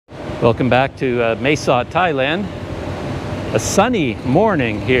Welcome back to Mae Sot, Thailand. A sunny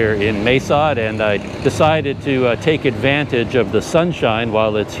morning here in Mae Sot, and I decided to take advantage of the sunshine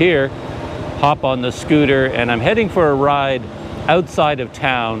while it's here, hop on the scooter, and I'm heading for a ride outside of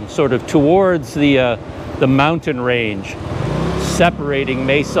town, sort of towards the mountain range, separating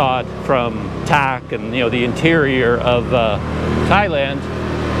Mae Sot from Tak and the interior of Thailand.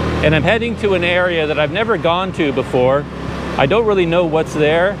 And I'm heading to an area that I've never gone to before. I don't really know what's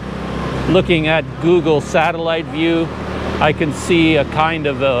there. Looking at Google satellite view, I can see a kind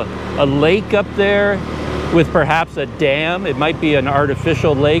of a lake up there with perhaps a dam. It might be an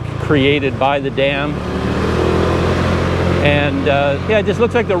artificial lake created by the dam. And yeah, it just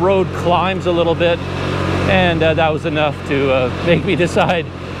looks like the road climbs a little bit. And that was enough to make me decide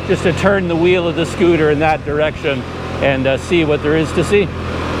just to turn the wheel of the scooter in that direction and see what there is to see.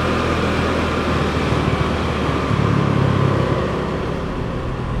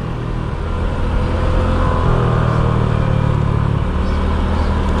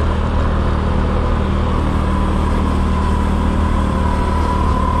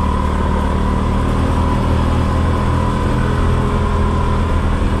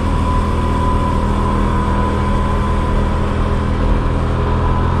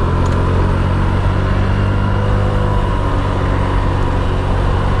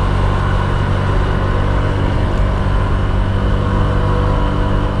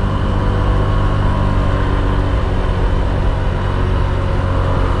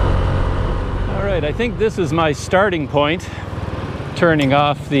 I think this is my starting point, turning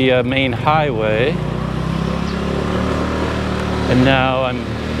off the main highway, and now I'm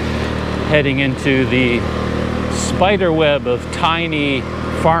heading into the spider web of tiny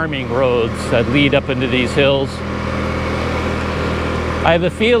farming roads that lead up into these hills. I have a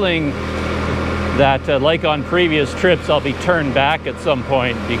feeling that like on previous trips, I'll be turned back at some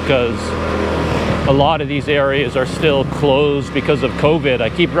point because a lot of these areas are still closed because of COVID. I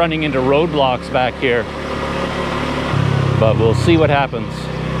keep running into roadblocks back here, but we'll see what happens.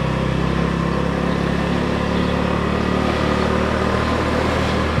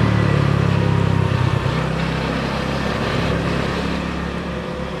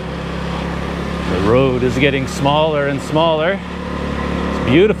 The road is getting smaller and smaller. It's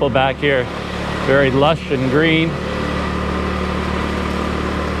beautiful back here, very lush and green.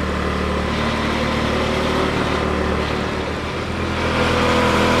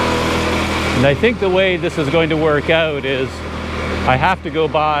 And I think the way this is going to work out is I have to go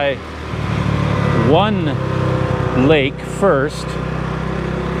by one lake first,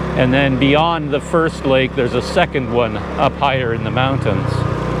 and then beyond the first lake there's a second one up higher in the mountains.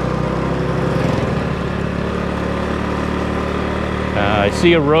 I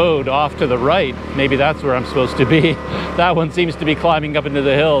see a road off to the right. Maybe that's where I'm supposed to be. That one seems to be climbing up into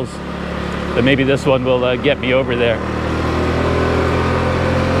the hills, but maybe this one will get me over there.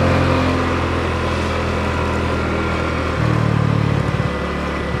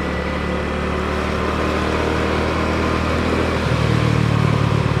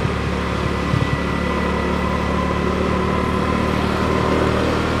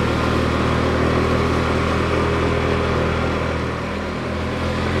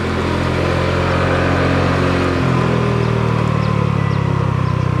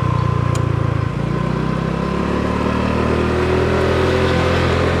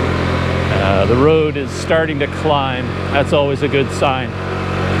 The road is starting to climb. That's always a good sign.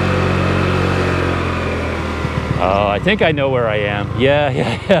 Oh, I think I know where I am.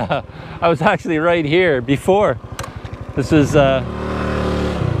 Yeah. I was actually right here before. This is, yeah,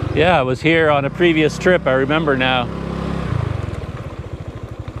 I was here on a previous trip. I remember now.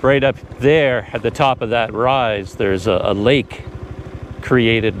 Right up there at the top of that rise, there's a lake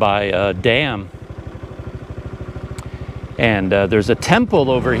created by a dam. And there's a temple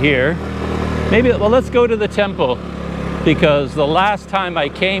over here. Well, let's go to the temple, because the last time I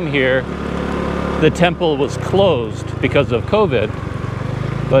came here, the temple was closed because of COVID,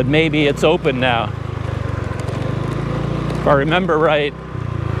 but maybe it's open now. If I remember right,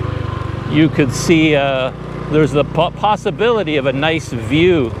 you could see there's the possibility of a nice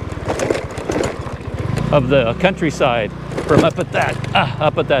view of the countryside from up at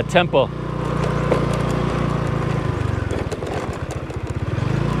that temple.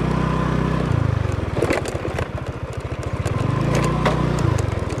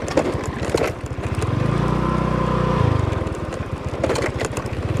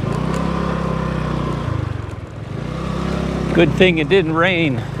 Good thing it didn't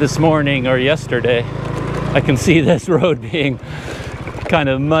rain this morning or yesterday. I can see this road being kind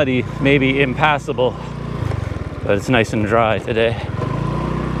of muddy, maybe impassable, but it's nice and dry today.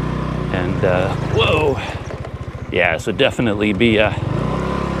 And whoa, yeah, so definitely be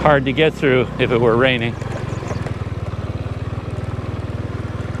hard to get through if it were raining.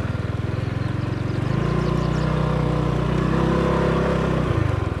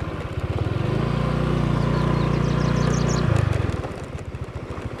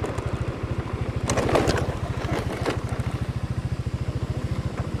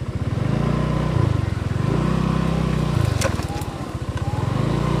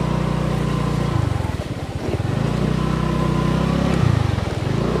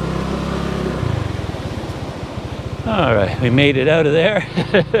 All right, we made it out of there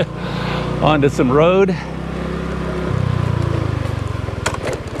onto some road.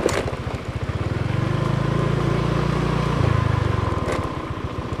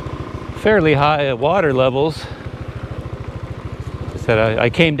 Fairly high water levels. I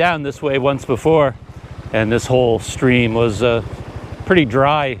came down this way once before, and this whole stream was pretty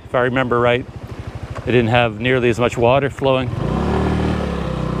dry, if I remember right. It didn't have nearly as much water flowing.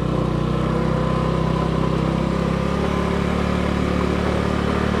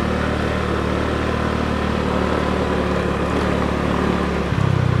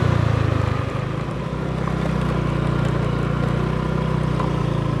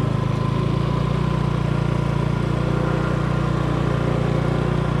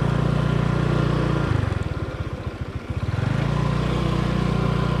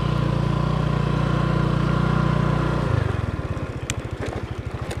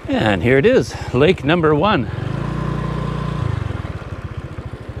 And here it is, lake number 1.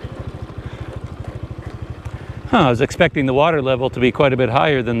 I was expecting the water level to be quite a bit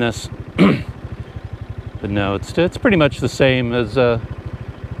higher than this. But no, it's pretty much the same as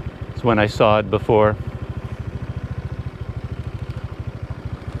when I saw it before.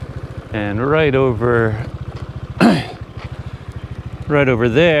 And right over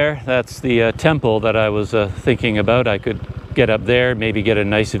there, that's the temple that I was thinking about. I could get up there, maybe get a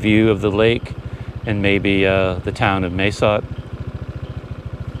nice view of the lake and maybe the town of Mae Sot.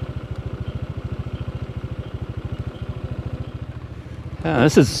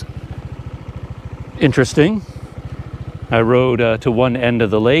 This is interesting. I rode to one end of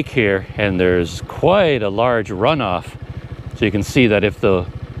the lake here, and there's quite a large runoff. So you can see that if the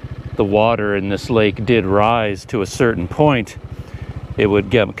water in this lake did rise to a certain point, it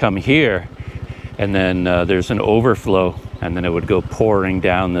would come here, and then there's an overflow, and then it would go pouring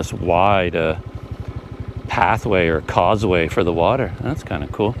down this wide pathway or causeway for the water. That's kind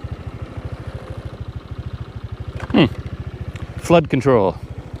of cool. Flood control.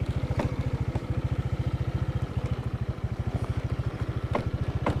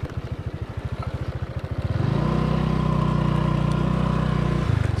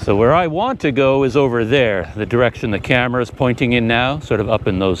 So where I want to go is over there, the direction the camera is pointing in now, sort of up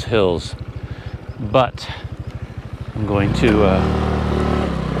in those hills. But I'm going to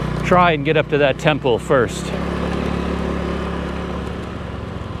try and get up to that temple first.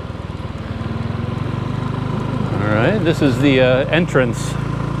 All right, this is the entrance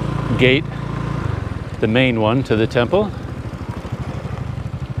gate, the main one to the temple.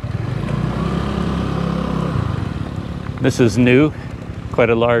 This is new, quite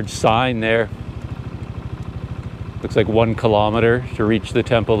a large sign there. Looks like 1 kilometer to reach the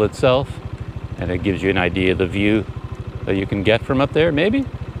temple itself. And it gives you an idea of the view that you can get from up there, maybe?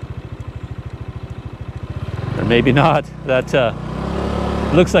 Or maybe not. That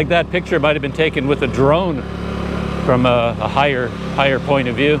looks like that picture might have been taken with a drone from a higher point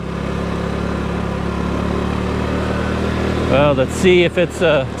of view. Well, let's see if it's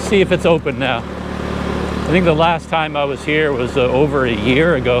open now. I think the last time I was here was over a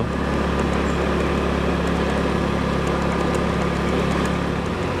year ago.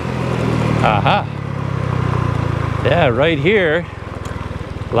 Aha. Yeah, right here.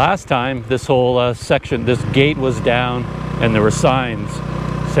 Last time, this whole section, this gate was down, and there were signs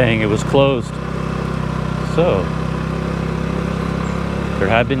saying it was closed. So, there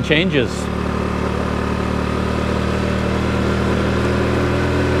have been changes.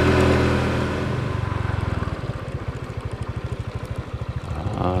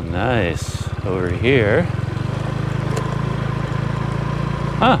 Oh, nice. Over here.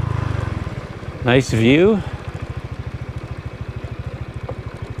 Huh. Nice view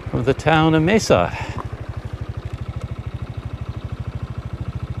of the town of Mae Sot.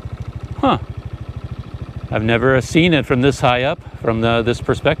 Huh. I've never seen it from this high up, from this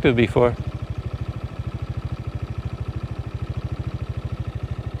perspective before.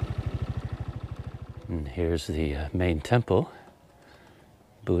 And here's the main temple.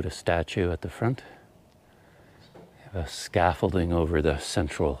 Buddha statue at the front. scaffolding over the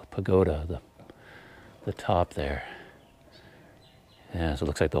central pagoda, the top there. Yeah, so it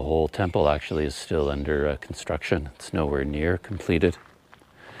looks like the whole temple actually is still under construction. It's nowhere near completed.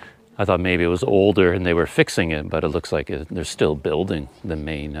 I thought maybe it was older and they were fixing it, but it looks like they're still building the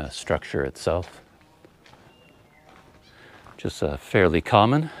main structure itself. Just fairly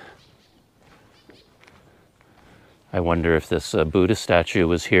common. I wonder if this Buddha statue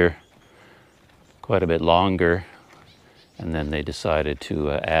was here quite a bit longer, and then they decided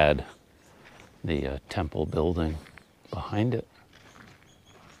to add the temple building behind it.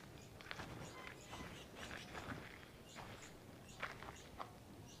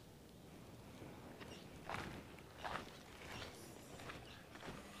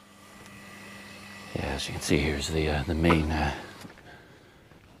 Yeah, as you can see, here's the main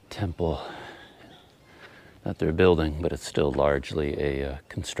temple that they're building, but it's still largely a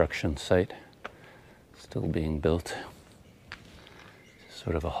construction site, still being built.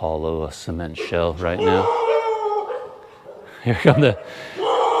 Sort of a hollow cement shell right now. Here come the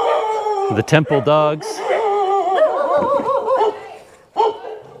temple dogs.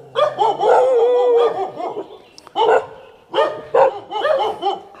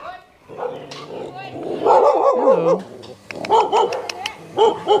 Hello.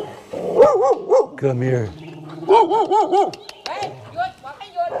 Come here.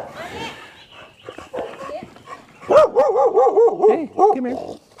 Hey, come here.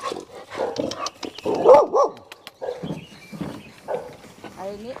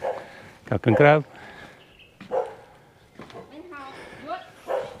 Kau kan crab.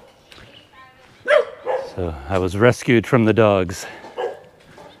 So I was rescued from the dogs.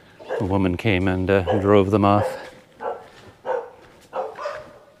 A woman came and drove them off.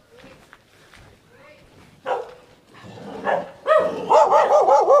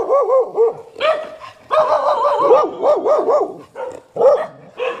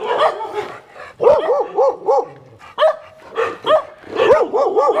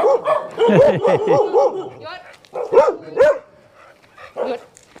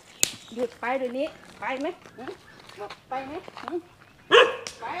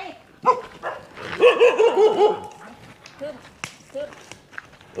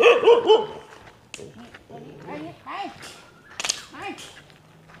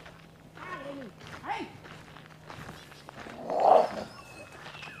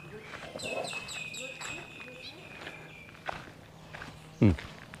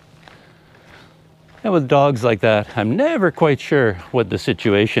 And with dogs like that, I'm never quite sure what the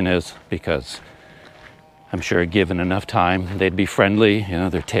situation is, because I'm sure given enough time, they'd be friendly. You know,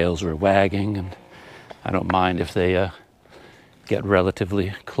 their tails were wagging, and I don't mind if they get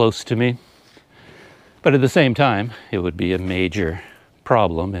relatively close to me. But at the same time, it would be a major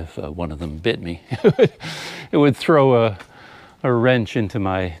problem if one of them bit me. It would throw a wrench into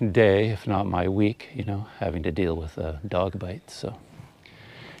my day, if not my week, you know, having to deal with dog bites. So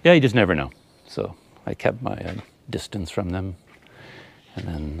yeah, you just never know. So I kept my distance from them, and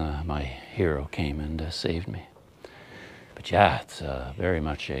then my hero came and saved me. But yeah, it's very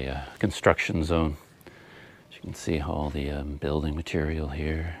much a construction zone. As you can see, all the building material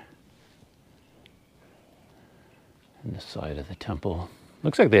here. And the side of the temple.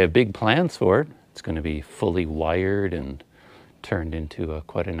 Looks like they have big plans for it. It's going to be fully wired and turned into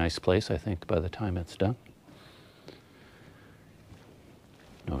quite a nice place, I think, by the time it's done.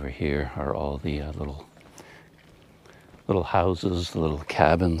 Over here are all the little houses, the little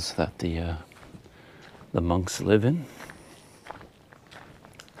cabins that the monks live in.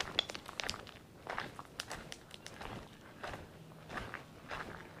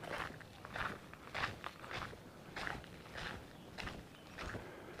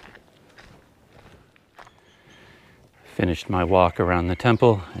 Finished my walk around the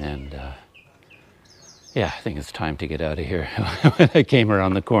temple, and yeah, I think it's time to get out of here. When I came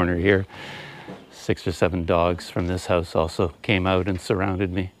around the corner here, 6 or 7 dogs from this house also came out and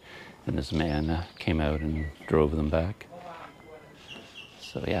surrounded me, and this man came out and drove them back.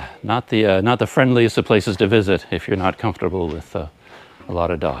 So yeah, not the friendliest of places to visit if you're not comfortable with a lot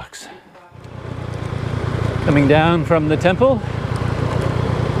of dogs. Coming down from the temple,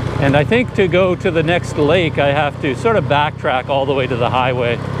 and I think to go to the next lake, I have to sort of backtrack all the way to the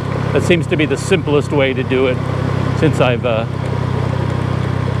highway. That seems to be the simplest way to do it, since I've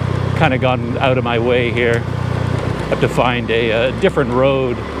kind of gone out of my way here. I have to find a different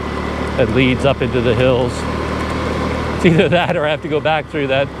road that leads up into the hills. It's either that or I have to go back through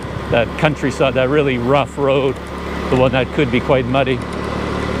that countryside, that really rough road, the one that could be quite muddy.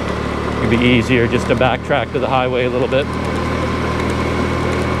 It'd be easier just to backtrack to the highway a little bit.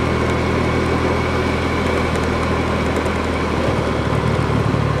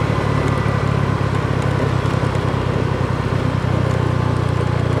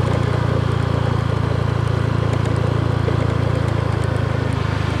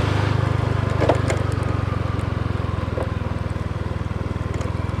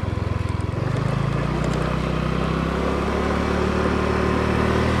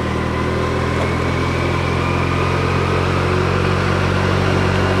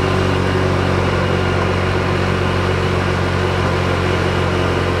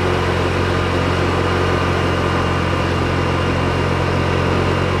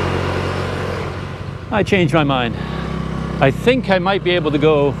 I changed my mind. I think I might be able to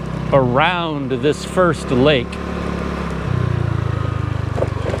go around this first lake.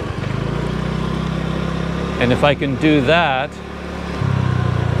 And if I can do that,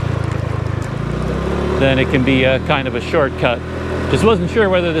 then it can be a kind of a shortcut. Just wasn't sure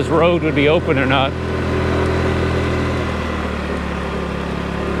whether this road would be open or not.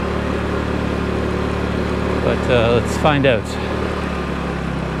 But let's find out.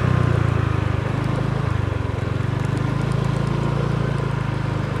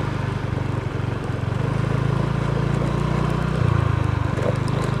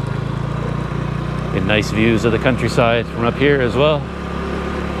 Get nice views of the countryside from up here as well.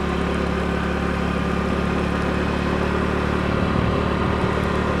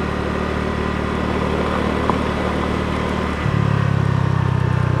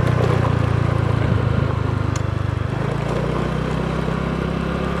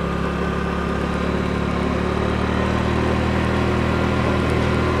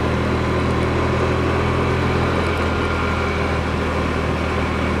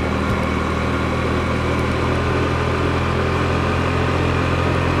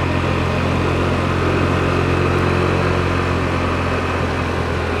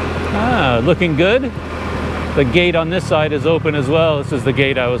 Looking good. The gate on this side is open as well. This is the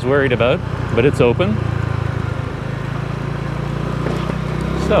gate I was worried about, but it's open.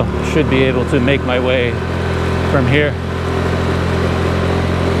 So, should be able to make my way from here.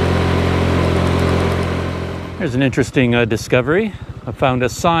 Here's an interesting discovery. I found a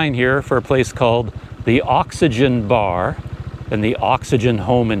sign here for a place called the Oxygen Bar and the Oxygen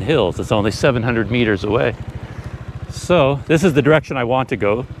Home and Hills. It's only 700 meters away. So, this is the direction I want to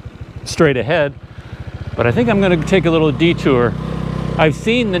go. Straight ahead, but I think I'm going to take a little detour. I've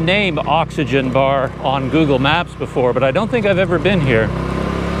seen the name Oxygen Bar on Google Maps before, but I don't think I've ever been here.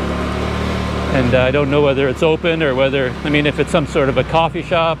 And I don't know whether it's open or whether, I mean, if it's some sort of a coffee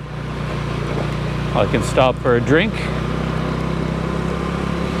shop, I can stop for a drink.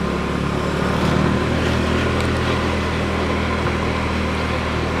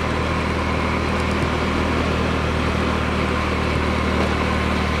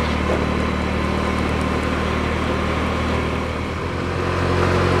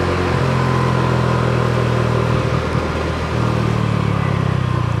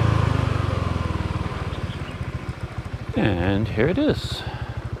 And here it is.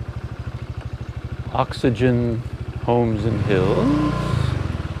 Oxygen Homes and Hills.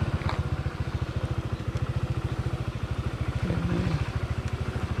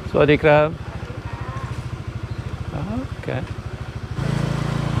 Sawasdee krab. Okay.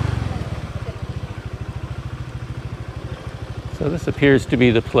 So this appears to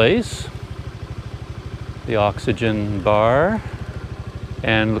be the place. The Oxygen Bar.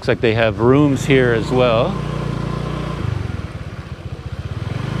 And looks like they have rooms here as well.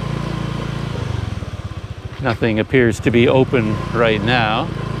 Nothing appears to be open right now.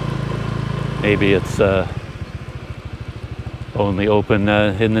 Maybe it's only open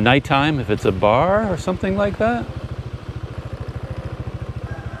in the nighttime if it's a bar or something like that.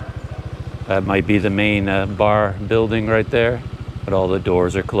 That might be the main bar building right there, but all the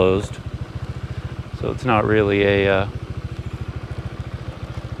doors are closed. So it's not really a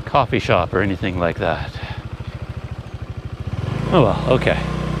coffee shop or anything like that. Oh well, okay.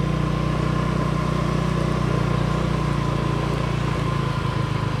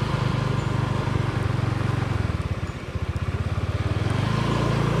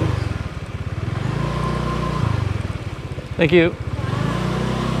 Thank you.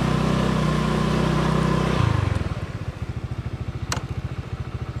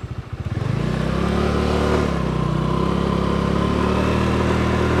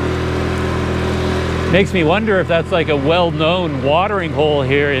 Makes me wonder if that's like a well-known watering hole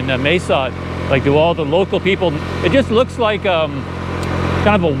here in Mae Sot. Like, do all the local people, it just looks like kind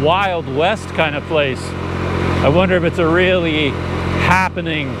of a Wild West kind of place. I wonder if it's a really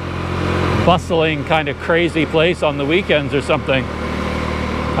happening, bustling, kind of crazy place on the weekends or something.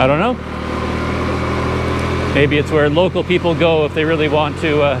 I don't know. Maybe it's where local people go if they really want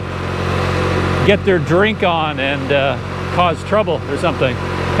to get their drink on and cause trouble or something.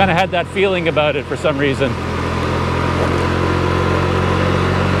 Kind of had that feeling about it for some reason.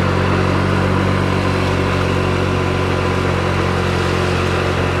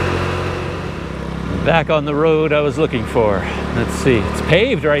 Back on the road I was looking for. Let's see, it's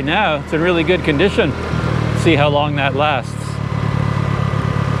paved right now. It's in really good condition. Let's see how long that lasts.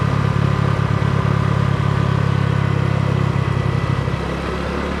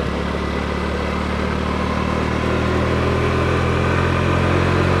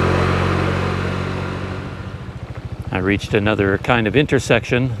 reached another kind of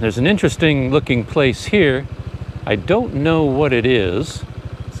intersection. There's an interesting looking place here. I don't know what it is.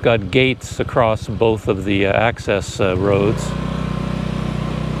 It's got gates across both of the access roads.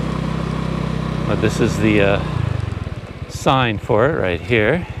 But this is the sign for it right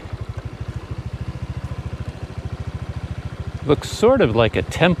here. Looks sort of like a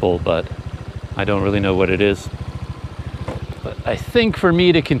temple, but I don't really know what it is. But I think for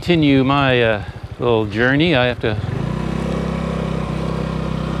me to continue my little journey, I have to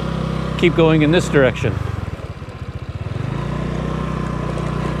keep going in this direction.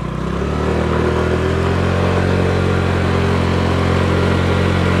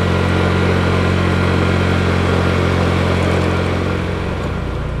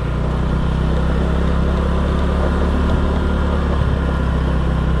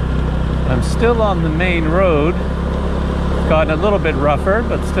 I'm still on the main road. It's gotten a little bit rougher,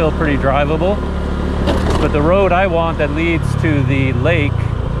 but still pretty drivable. But the road I want that leads to the lake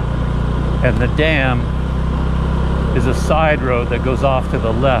and the dam is a side road that goes off to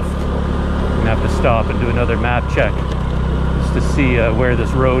the left. I'm gonna have to stop and do another map check just to see where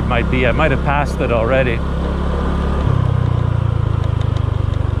this road might be. I might have passed it already.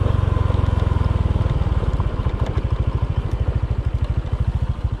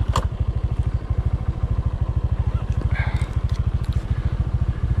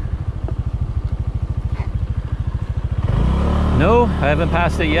 No, I haven't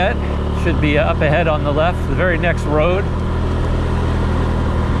passed it yet. Should be up ahead on the left, the very next road.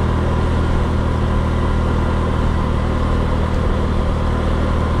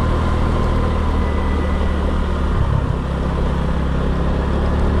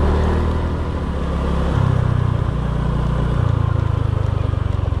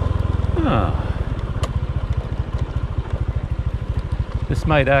 This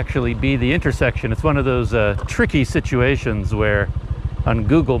might actually be the intersection. It's one of those tricky situations where on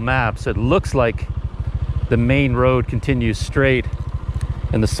Google Maps it looks like the main road continues straight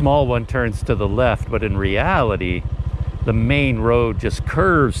and the small one turns to the left, but in reality the main road just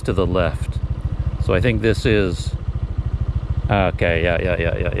curves to the left. So I think this is okay.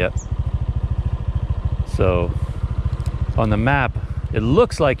 Yeah. So on the map it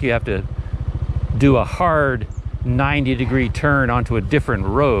looks like you have to do a hard 90-degree turn onto a different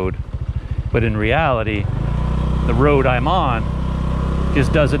road, but in reality the road I'm on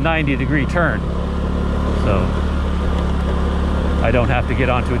just does a 90-degree turn, so I don't have to get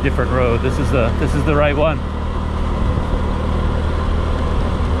onto a different road. This is the right one.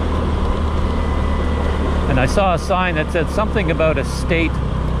 And I saw a sign that said something about a state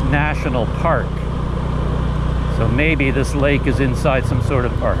national park, so maybe this lake is inside some sort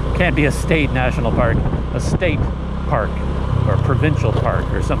of park. Can't be a state national park, a state park or provincial park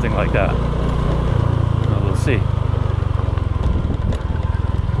or something like that. Well, we'll see.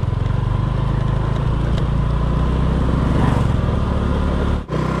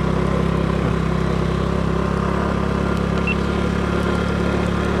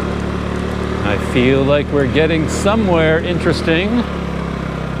 I feel like we're getting somewhere interesting,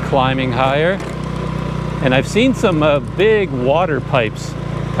 climbing higher. And I've seen some big water pipes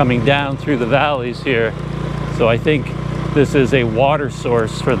coming down through the valleys here. So I think this is a water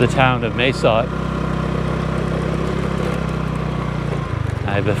source for the town of Mae Sot.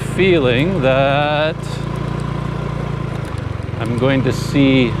 I have a feeling that I'm going to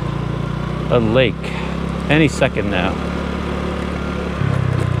see a lake any second now.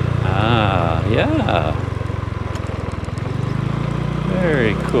 Ah, yeah.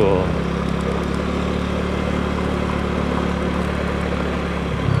 Very cool.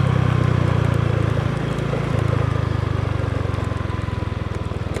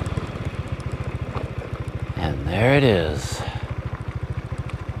 And there it is.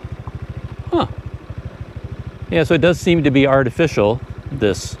 Huh. Yeah, so it does seem to be artificial,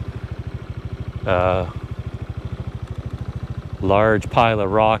 this large pile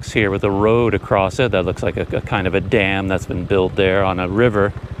of rocks here with a road across it. That looks like a kind of a dam that's been built there on a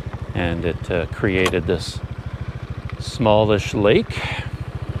river, and it created this smallish lake.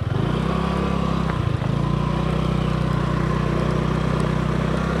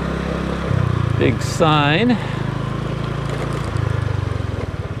 Big sign.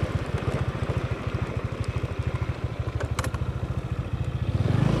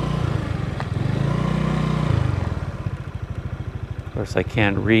 Of course, I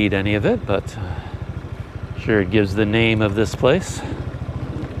can't read any of it, but sure it gives the name of this place.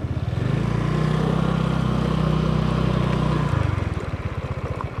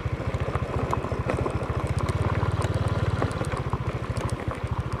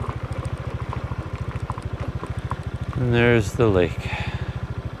 And there's the lake.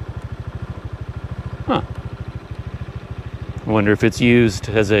 Huh. I wonder if it's used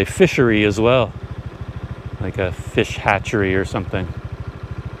as a fishery as well, like a fish hatchery or something.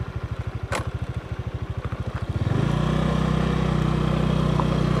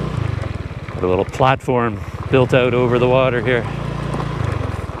 Got a little platform built out over the water here.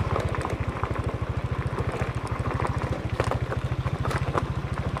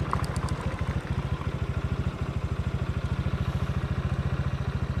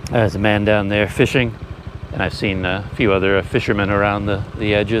 There's a man down there fishing, and I've seen a few other fishermen around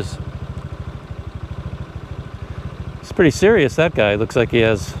the edges. It's pretty serious, that guy. Looks like he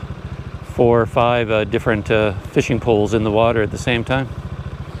has 4 or 5 different fishing poles in the water at the same time.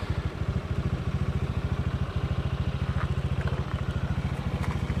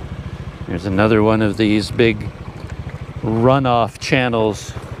 There's another one of these big runoff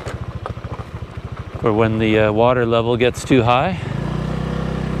channels for when the water level gets too high.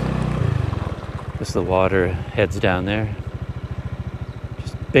 As the water heads down there.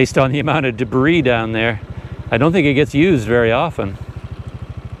 Just based on the amount of debris down there, I don't think it gets used very often.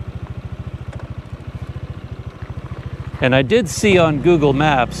 And I did see on Google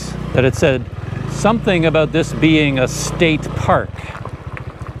Maps that it said something about this being a state park.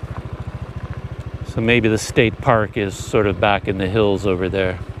 So maybe the state park is sort of back in the hills over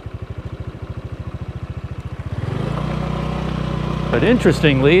there. But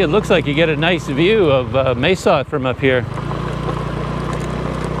interestingly, it looks like you get a nice view of Mae Sot from up here.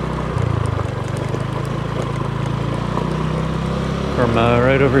 From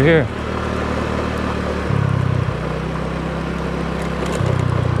right over here.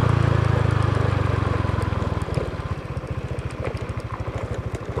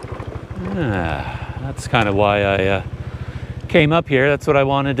 That's kind of why I came up here. That's what I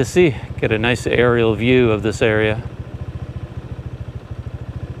wanted to see. Get a nice aerial view of this area.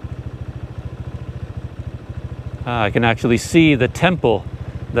 I can actually see the temple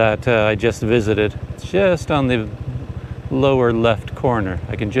that I just visited. It's just on the lower left corner.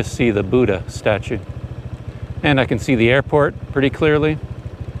 I can just see the Buddha statue. And I can see the airport pretty clearly.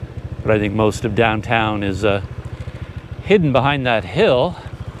 But I think most of downtown is hidden behind that hill.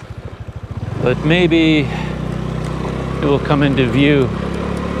 But maybe it will come into view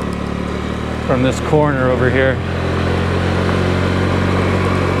from this corner over here.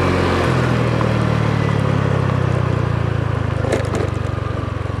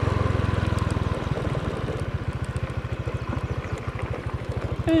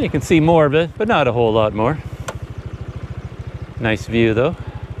 You can see more of it, but not a whole lot more. Nice view, though.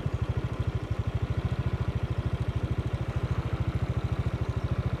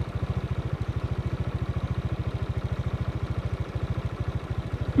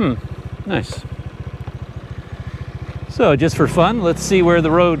 Nice. So, just for fun, let's see where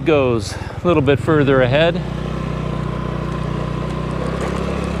the road goes. A little bit further ahead.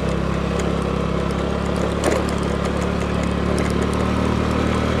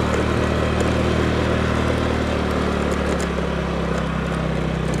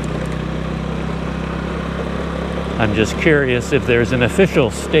 I'm just curious if there's an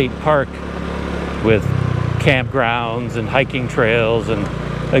official state park with campgrounds and hiking trails and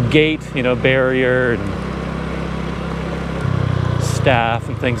a gate, you know, barrier and staff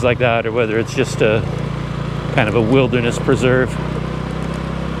and things like that, or whether it's just a kind of a wilderness preserve.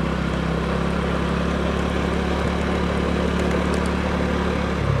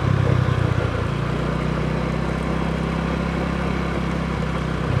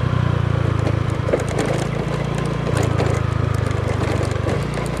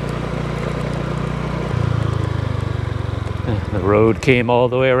 The road came all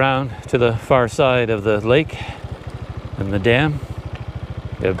the way around to the far side of the lake and the dam.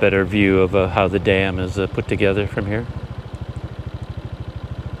 You have a better view of how the dam is put together from here.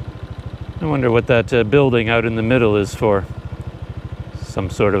 I wonder what that building out in the middle is for. Some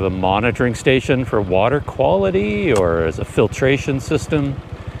sort of a monitoring station for water quality, or as a filtration system,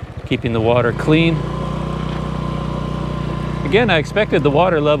 keeping the water clean. Again, I expected the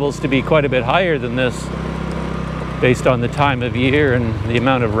water levels to be quite a bit higher than this, based on the time of year and the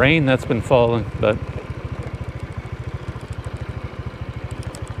amount of rain that's been falling, but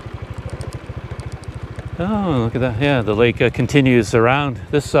oh, look at that. Yeah, the lake continues around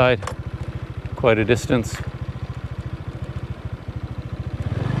this side quite a distance.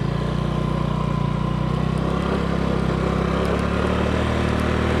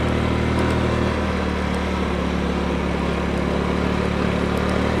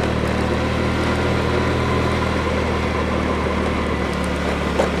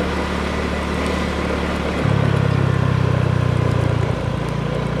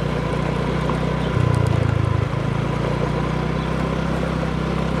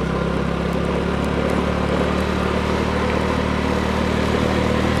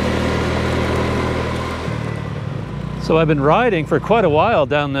 So I've been riding for quite a while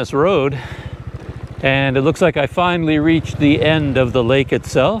down this road, and it looks like I finally reached the end of the lake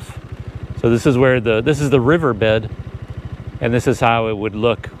itself. So this is where this is the riverbed, and this is how it would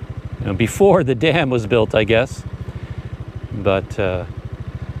look, you know, before the dam was built, I guess. But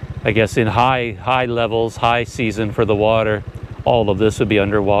I guess in high levels, high season for the water, all of this would be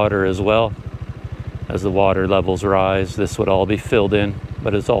underwater as well. As the water levels rise, this would all be filled in,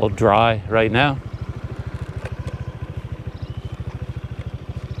 but it's all dry right now.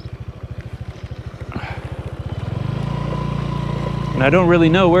 And I don't really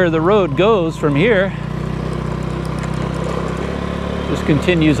know where the road goes from here. Just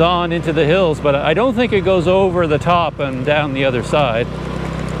continues on into the hills, but I don't think it goes over the top and down the other side.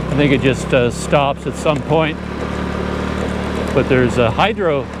 I think it just stops at some point. But there's a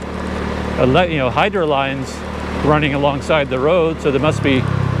hydro lines running alongside the road, so there must be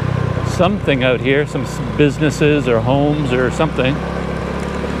something out here, some businesses or homes or something.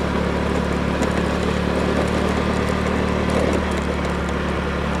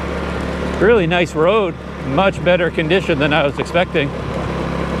 Really nice road, much better condition than I was expecting.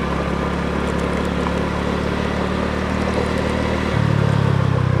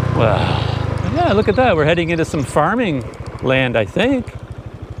 Well, yeah, look at that. We're heading into some farming land, I think.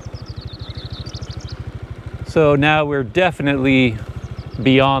 So now we're definitely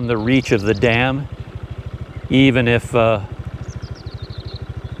beyond the reach of the dam, even if the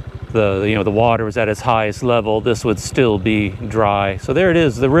water was at its highest level, this would still be dry. So there it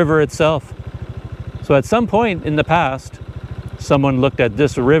is, the river itself. So at some point in the past, someone looked at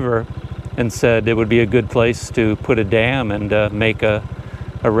this river and said it would be a good place to put a dam and make a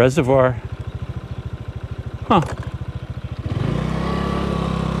reservoir. Huh.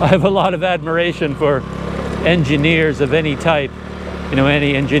 I have a lot of admiration for engineers of any type. You know,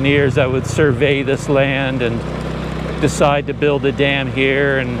 any engineers that would survey this land and decide to build a dam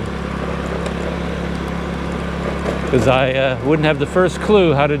here, and because I wouldn't have the first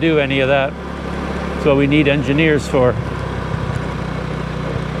clue how to do any of that. That's what we need engineers for.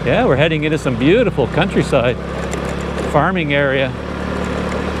 Yeah, we're heading into some beautiful countryside, farming area.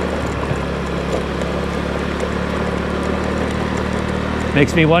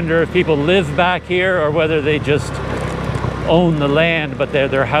 Makes me wonder if people live back here or whether they just own the land, but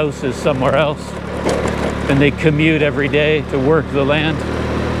their house is somewhere else, and they commute every day to work the land.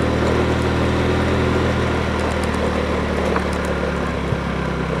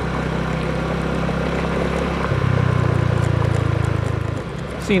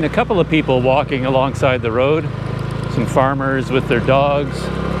 Seen a couple of people walking alongside the road, some farmers with their dogs,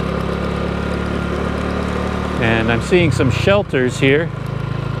 and I'm seeing some shelters here.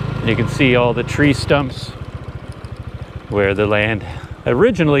 You can see all the tree stumps where the land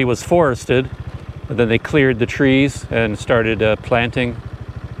originally was forested, but then they cleared the trees and started planting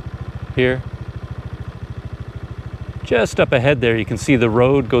here. Just up ahead there you can see the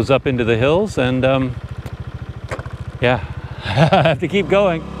road goes up into the hills, and yeah, I have to keep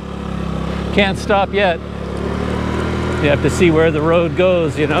going. Can't stop yet. You have to see where the road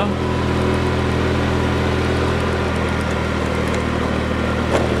goes, you know.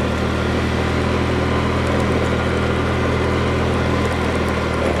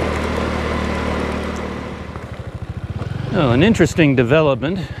 Oh, an interesting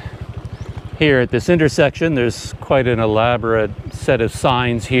development here at this intersection. There's quite an elaborate set of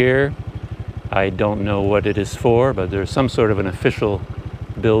signs here. I don't know what it is for, but there's some sort of an official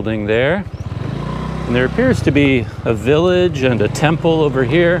building there. And there appears to be a village and a temple over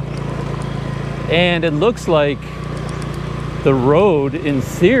here. And it looks like the road, in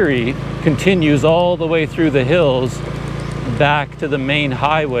theory, continues all the way through the hills back to the main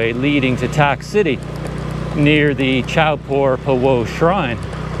highway leading to Tak City, near the Chowpor Pawo Shrine.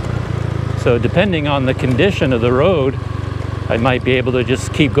 So depending on the condition of the road, I might be able to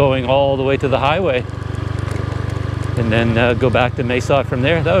just keep going all the way to the highway and then go back to Mae Sot from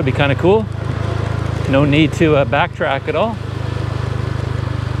there. That would be kind of cool. No need to backtrack at all.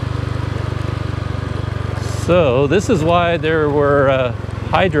 So this is why there were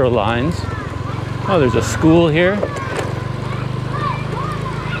hydro lines. Oh, there's a school here.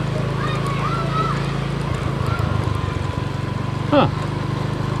 Huh.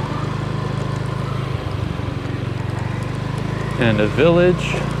 And a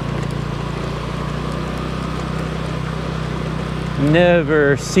village.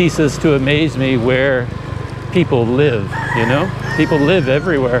 Never ceases to amaze me where people live, you know? People live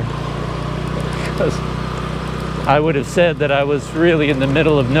everywhere. Because I would have said that I was really in the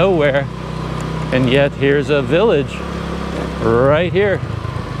middle of nowhere, and yet here's a village right here.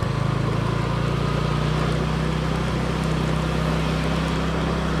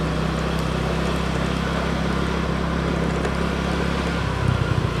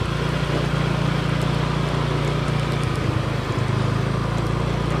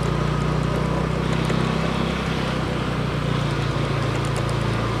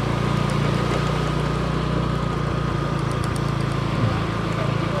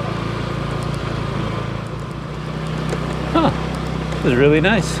 This is really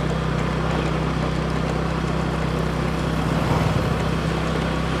nice.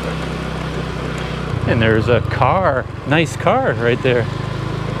 And there's a car, nice car right there.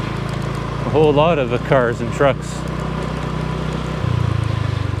 A whole lot of cars and trucks.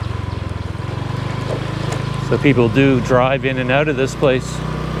 So people do drive in and out of this place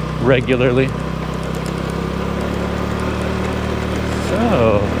regularly.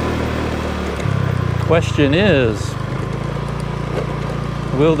 So, question is,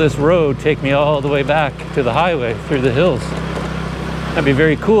 will this road take me all the way back to the highway through the hills? That'd be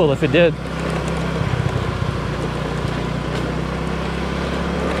very cool if it did.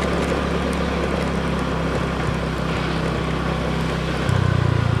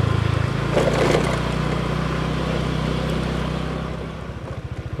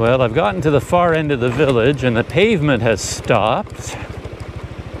 Well, I've gotten to the far end of the village and the pavement has stopped.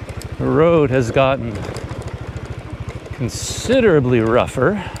 The road has gotten considerably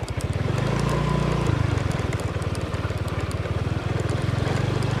rougher.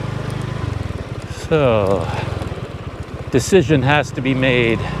 So, decision has to be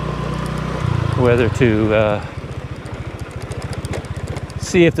made whether to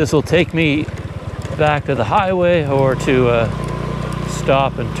see if this will take me back to the highway or to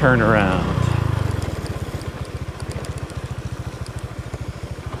stop and turn around.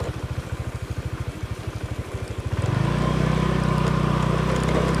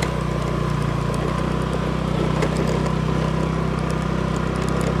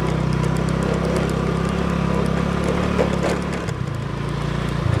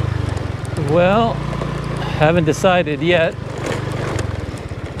 Well, haven't decided yet.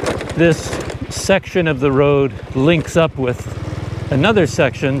 This section of the road links up with another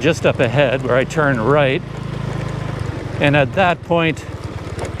section just up ahead where I turn right, and at that point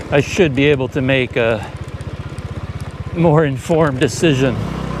I should be able to make a more informed decision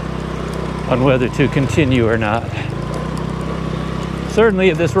on whether to continue or not. Certainly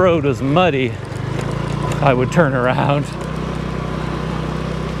if this road was muddy, I would turn around,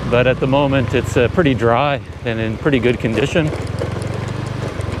 but at the moment it's pretty dry and in pretty good condition.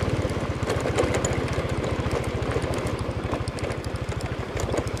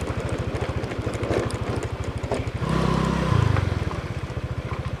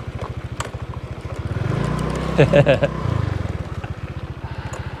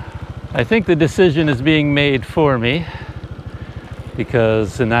 I think the decision is being made for me,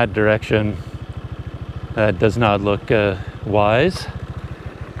 because in that direction that does not look wise.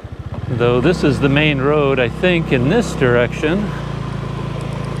 Though this is the main road, I think, in this direction.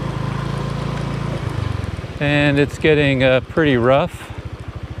 And it's getting pretty rough.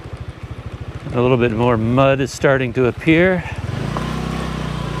 A little bit more mud is starting to appear.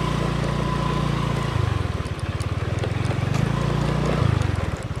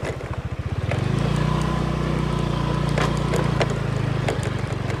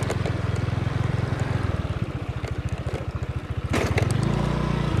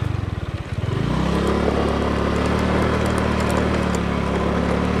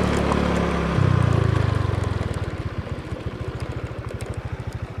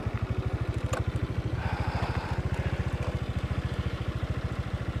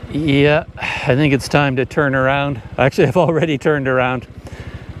 Yeah, I think it's time to turn around. Actually, I've already turned around.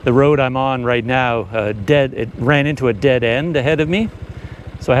 The road I'm on right now, it ran into a dead end ahead of me,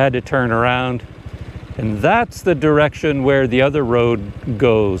 so I had to turn around. And that's the direction where the other road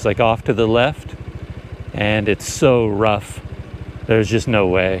goes, like off to the left. And it's so rough, there's just no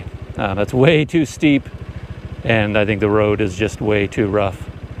way. That's way too steep, and I think the road is just way too rough.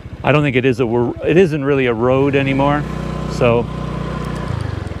 I don't think it isn't really a road anymore. So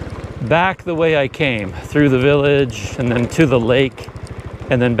back the way I came, through the village and then to the lake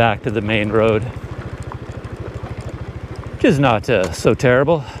and then back to the main road, which is not so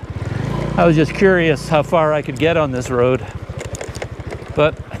terrible. I was just curious how far I could get on this road,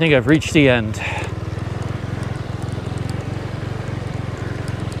 but I think I've reached the end.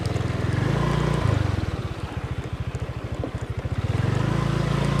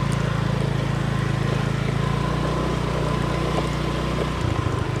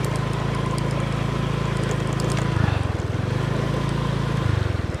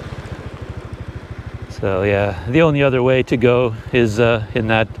 So yeah, the only other way to go is in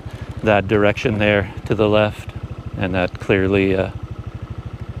that direction there to the left, and that clearly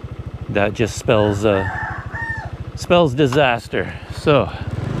that just spells disaster. So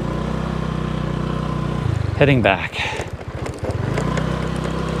heading back.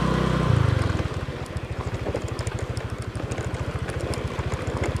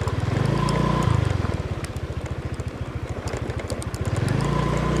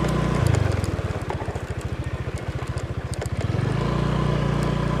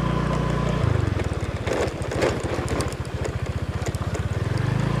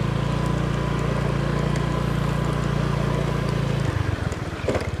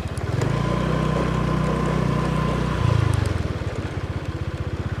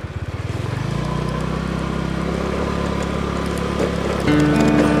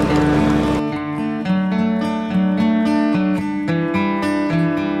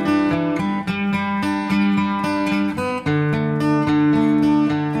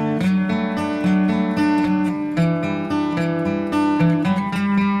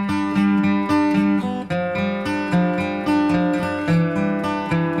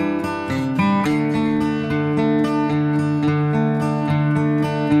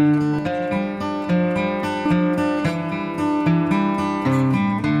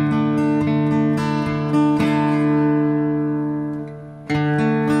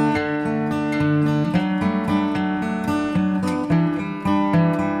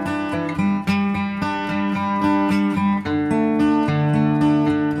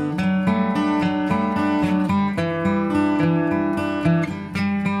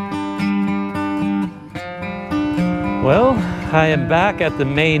 I am back at the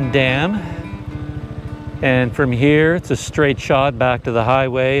main dam, and from here it's a straight shot back to the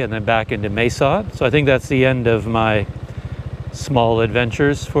highway and then back into Mae Sot. So I think that's the end of my small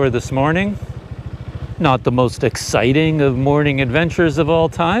adventures for this morning. Not the most exciting of morning adventures of all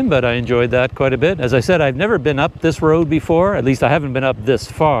time, but I enjoyed that quite a bit. As I said, I've never been up this road before. At least I haven't been up this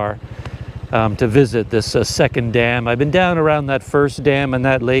far to visit this second dam. I've been down around that first dam and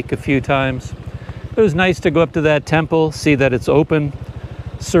that lake a few times. It was nice to go up to that temple, see that it's open,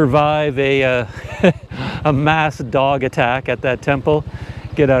 survive a mass dog attack at that temple,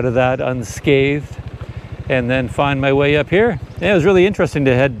 get out of that unscathed, and then find my way up here. Yeah, it was really interesting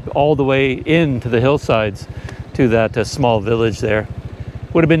to head all the way into the hillsides to that small village there.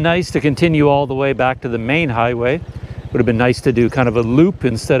 Would have been nice to continue all the way back to the main highway. Would have been nice to do kind of a loop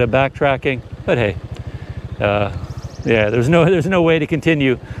instead of backtracking, but hey, yeah, there's no way to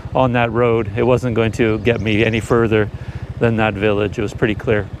continue on that road. It wasn't going to get me any further than that village. It was pretty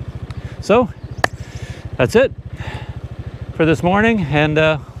clear. So that's it for this morning, and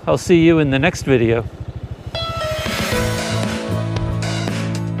I'll see you in the next video.